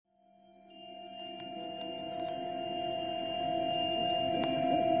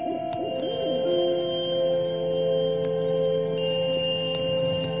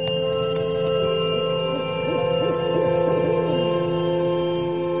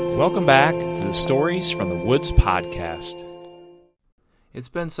Welcome back to the Stories from the Woods podcast. It's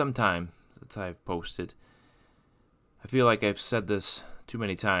been some time since I've posted. I feel like I've said this too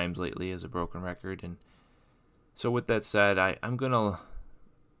many times lately as a broken record, and so with that said, I'm going to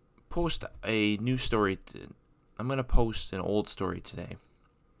post a new story. I'm going to post an old story today,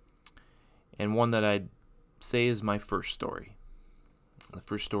 and one that I'd say is my first story. The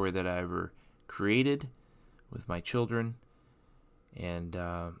first story that I ever created with my children, and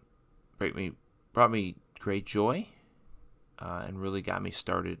brought me great joy, and really got me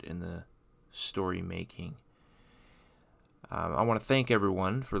started in the story making. I want to thank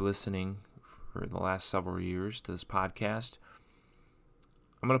everyone for listening for the last several years to this podcast.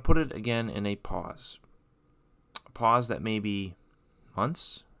 I'm going to put it again in a pause that may be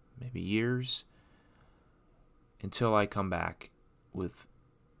months, maybe years, until I come back with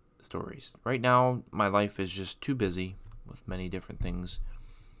stories. Right now, my life is just too busy with many different things,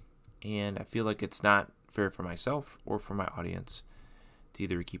 and I feel like it's not fair for myself or for my audience to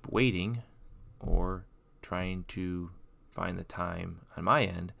either keep waiting or trying to find the time on my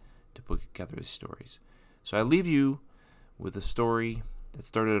end to put together these stories. So I leave you with a story that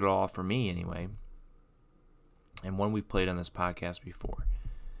started it all for me anyway, and one we've played on this podcast before.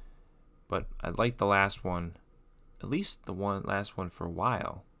 But I'd like the last one, at least the last one for a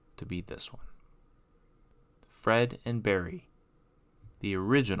while, to be this one. Fred and Barry, the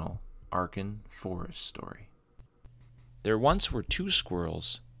original Arkan Forest story. There once were two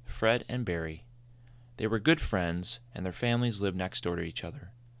squirrels, Fred and Barry. They were good friends, and their families lived next door to each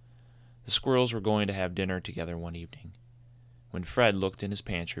other. The squirrels were going to have dinner together one evening, when Fred looked in his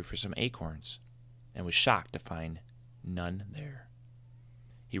pantry for some acorns, and was shocked to find none there.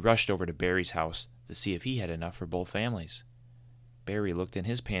 He rushed over to Barry's house to see if he had enough for both families. Barry looked in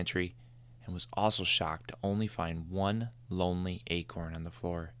his pantry and was also shocked to only find one lonely acorn on the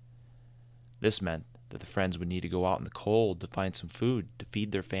floor. This meant that the friends would need to go out in the cold to find some food to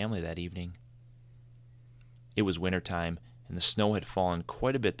feed their family that evening. It was winter time, and the snow had fallen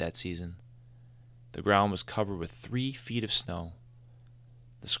quite a bit that season. The ground was covered with 3 feet of snow.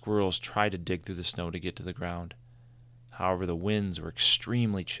 The squirrels tried to dig through the snow to get to the ground. However, the winds were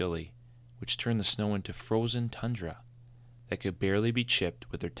extremely chilly, which turned the snow into frozen tundra that could barely be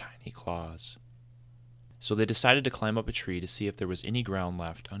chipped with their tiny claws. So they decided to climb up a tree to see if there was any ground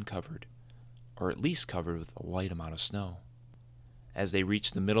left uncovered, or at least covered with a light amount of snow. As they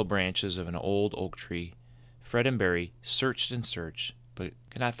reached the middle branches of an old oak tree, Fred and Barry searched and searched, but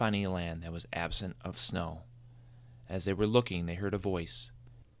could not find any land that was absent of snow. As they were looking, they heard a voice.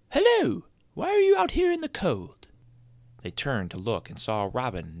 "Hello! Why are you out here in the cold?" They turned to look and saw a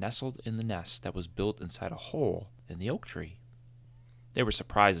robin nestled in the nest that was built inside a hole in the oak tree. They were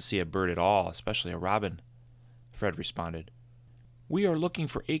surprised to see a bird at all, especially a robin. Fred responded, "We are looking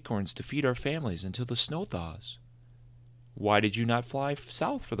for acorns to feed our families until the snow thaws." "Why did you not fly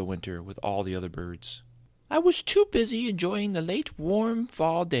south for the winter with all the other birds?" "I was too busy enjoying the late warm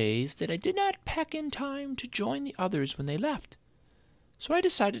fall days that I did not pack in time to join the others when they left. So I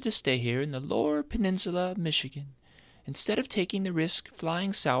decided to stay here in the lower peninsula of Michigan instead of taking the risk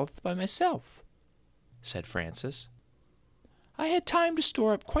flying south by myself," said Francis. "I had time to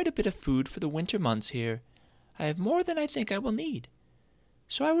store up quite a bit of food for the winter months here. I have more than I think I will need,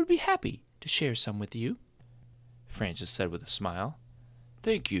 so I would be happy to share some with you," Francis said with a smile.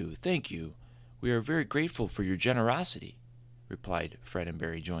 Thank you. We are very grateful for your generosity," replied Fred and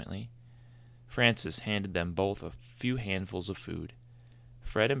Barry jointly. Francis handed them both a few handfuls of food.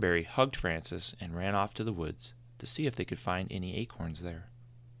 Fred and Barry hugged Francis and ran off to the woods to see if they could find any acorns there.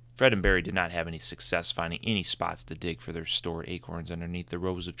 Fred and Barry did not have any success finding any spots to dig for their stored acorns underneath the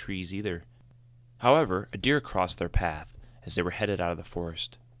rows of trees either. However, a deer crossed their path as they were headed out of the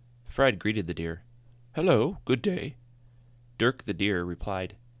forest. Fred greeted the deer. "Hello, good day." Dirk the deer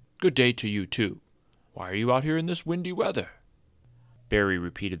replied, "Good day to you, too. Why are you out here in this windy weather?" Barry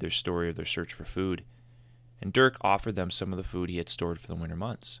repeated their story of their search for food, and Dirk offered them some of the food he had stored for the winter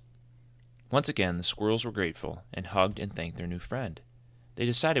months. Once again, the squirrels were grateful and hugged and thanked their new friend. They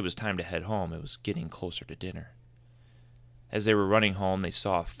decided it was time to head home. It was getting closer to dinner. As they were running home, they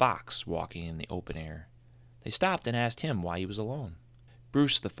saw a fox walking in the open air. They stopped and asked him why he was alone.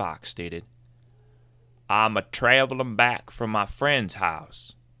 Bruce the fox stated, "I'm a-traveling back from my friend's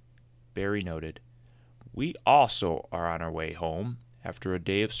house." Barry noted, "We also are on our way home after a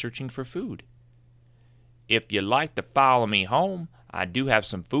day of searching for food." "If you'd like to follow me home, I do have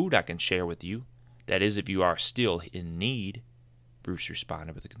some food I can share with you. That is, if you are still in need," Bruce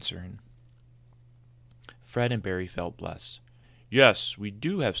responded with concern. Fred and Barry felt blessed. "Yes, we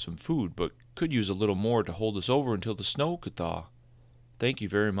do have some food, but could use a little more to hold us over until the snow could thaw." thank you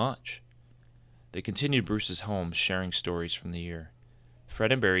very much." They continued Bruce's home, sharing stories from the year.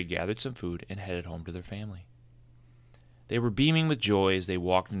 Fred and Barry gathered some food and headed home to their family. They were beaming with joy as they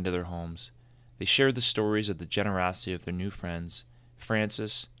walked into their homes. They shared the stories of the generosity of their new friends,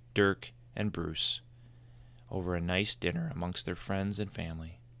 Francis, Dirk, and Bruce, over a nice dinner amongst their friends and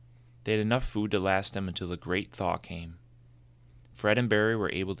family. They had enough food to last them until the great thaw came. Fred and Barry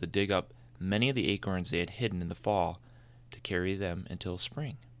were able to dig up many of the acorns they had hidden in the fall to carry them until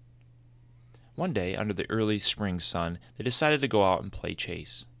spring. One day, under the early spring sun, they decided to go out and play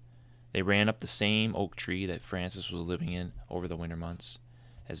chase. They ran up the same oak tree that Francis was living in over the winter months.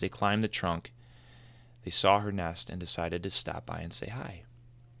 As they climbed the trunk, they saw her nest and decided to stop by and say hi.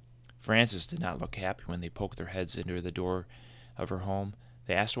 Francis did not look happy when they poked their heads into the door of her home.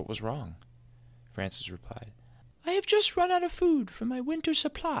 They asked what was wrong. Francis replied, "I have just run out of food from my winter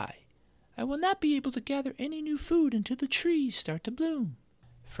supply. I will not be able to gather any new food until the trees start to bloom."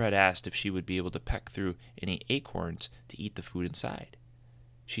 Fred asked if she would be able to peck through any acorns to eat the food inside.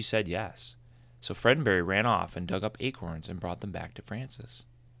 She said yes. So Fred and Barry ran off and dug up acorns and brought them back to Francis.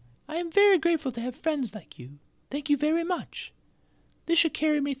 "I am very grateful to have friends like you. Thank you very much. This should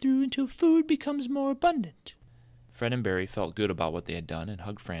carry me through until food becomes more abundant." Fred and Barry felt good about what they had done and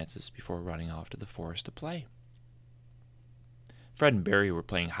hugged Francis before running off to the forest to play. Fred and Barry were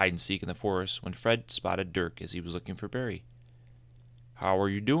playing hide-and-seek in the forest when Fred spotted Dirk as he was looking for Barry. "How are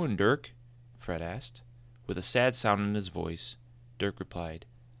you doing, Dirk?" Fred asked. With a sad sound in his voice, Dirk replied,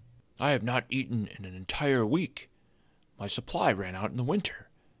 "I have not eaten in an entire week. My supply ran out in the winter,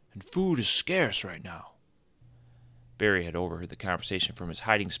 and food is scarce right now." Barry had overheard the conversation from his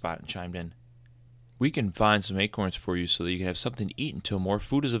hiding spot and chimed in, "We can find some acorns for you so that you can have something to eat until more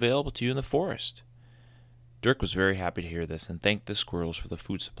food is available to you in the forest." Dirk was very happy to hear this and thanked the squirrels for the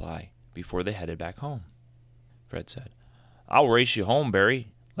food supply before they headed back home. Fred said, "I'll race you home,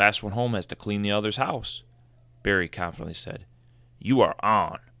 Barry. Last one home has to clean the other's house." Barry confidently said, "You are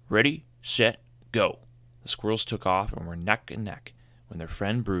on. Ready, set, go." The squirrels took off and were neck and neck when their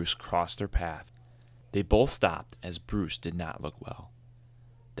friend Bruce crossed their path. They both stopped as Bruce did not look well.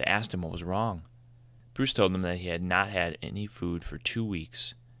 They asked him what was wrong. Bruce told them that he had not had any food for 2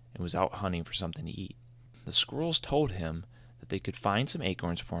 weeks and was out hunting for something to eat. The squirrels told him that they could find some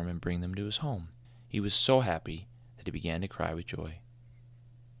acorns for him and bring them to his home. He was so happy that he began to cry with joy.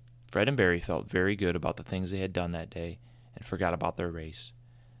 Fred and Barry felt very good about the things they had done that day and forgot about their race.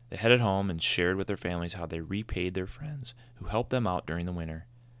 They headed home and shared with their families how they repaid their friends who helped them out during the winter.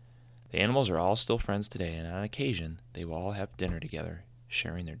 The animals are all still friends today, and on occasion they will all have dinner together,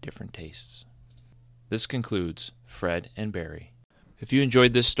 sharing their different tastes. This concludes Fred and Barry. If you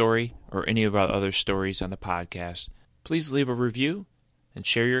enjoyed this story or any of our other stories on the podcast, please leave a review and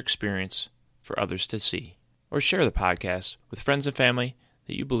share your experience for others to see. Or share the podcast with friends and family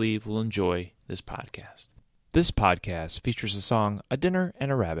that you believe will enjoy this podcast. This podcast features the song "A Dinner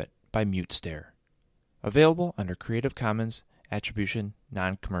and a Rabbit" by Mute Stare, available under Creative Commons Attribution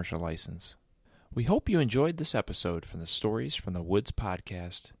Non-Commercial License. We hope you enjoyed this episode from the Stories from the Woods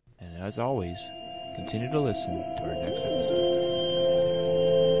podcast, and as always, continue to listen to our next episode.